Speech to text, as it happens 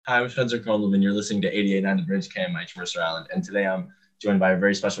Hi, I'm Spencer Coleman. You're listening to 88.9 The Bridge Cam, Mike Mercer Island. And today I'm joined by a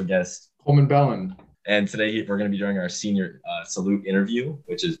very special guest. Coleman Bellin. And today we're going to be doing our senior salute interview,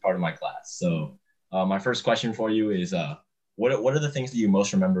 which is part of my class. So, my first question for you is what are the things that you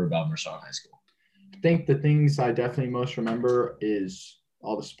most remember about Mercer Island High School? I think the things I definitely most remember is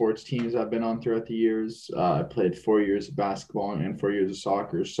all the sports teams I've been on throughout the years. I played 4 years of basketball and 4 years of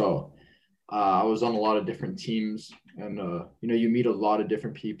soccer. So I was on a lot of different teams, and you meet a lot of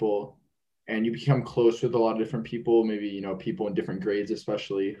different people, and you become close with a lot of different people. Maybe people in different grades,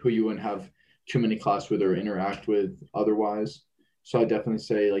 especially who you wouldn't have too many class with or interact with otherwise. So I definitely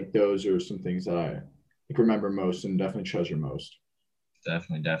say like those are some things that I like, remember most and definitely treasure most.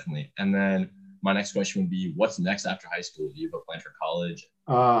 Definitely, definitely. And then my next question would be, what's next after high school? Do you have a plan for college?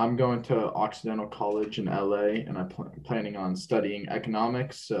 I'm going to Occidental College in LA, and I'm planning on studying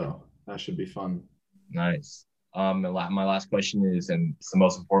economics, so that should be fun. Nice. My last question is, and it's the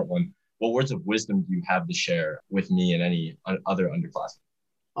most important one, what words of wisdom do you have to share with me and any other underclassmen?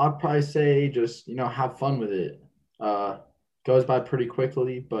 I'd probably say just have fun with it. Uh, Goes by pretty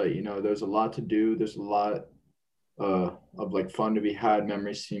quickly, but there's a lot to do. There's a lot of like fun to be had,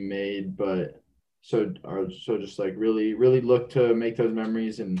 memories to be made, but so just like really look to make those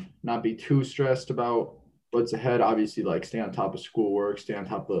memories and not be too stressed about what's ahead. Obviously, like stay on top of schoolwork, stay on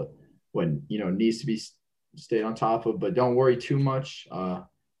top of when needs to be stayed on top of, but don't worry too much.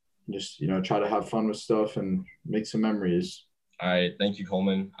 Just try to have fun with stuff and make some memories. All right. Thank you,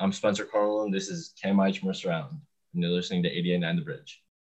 Coleman. I'm Spencer Carlin. This is Cam Mercer Island, and you're listening to 88.9 The Bridge.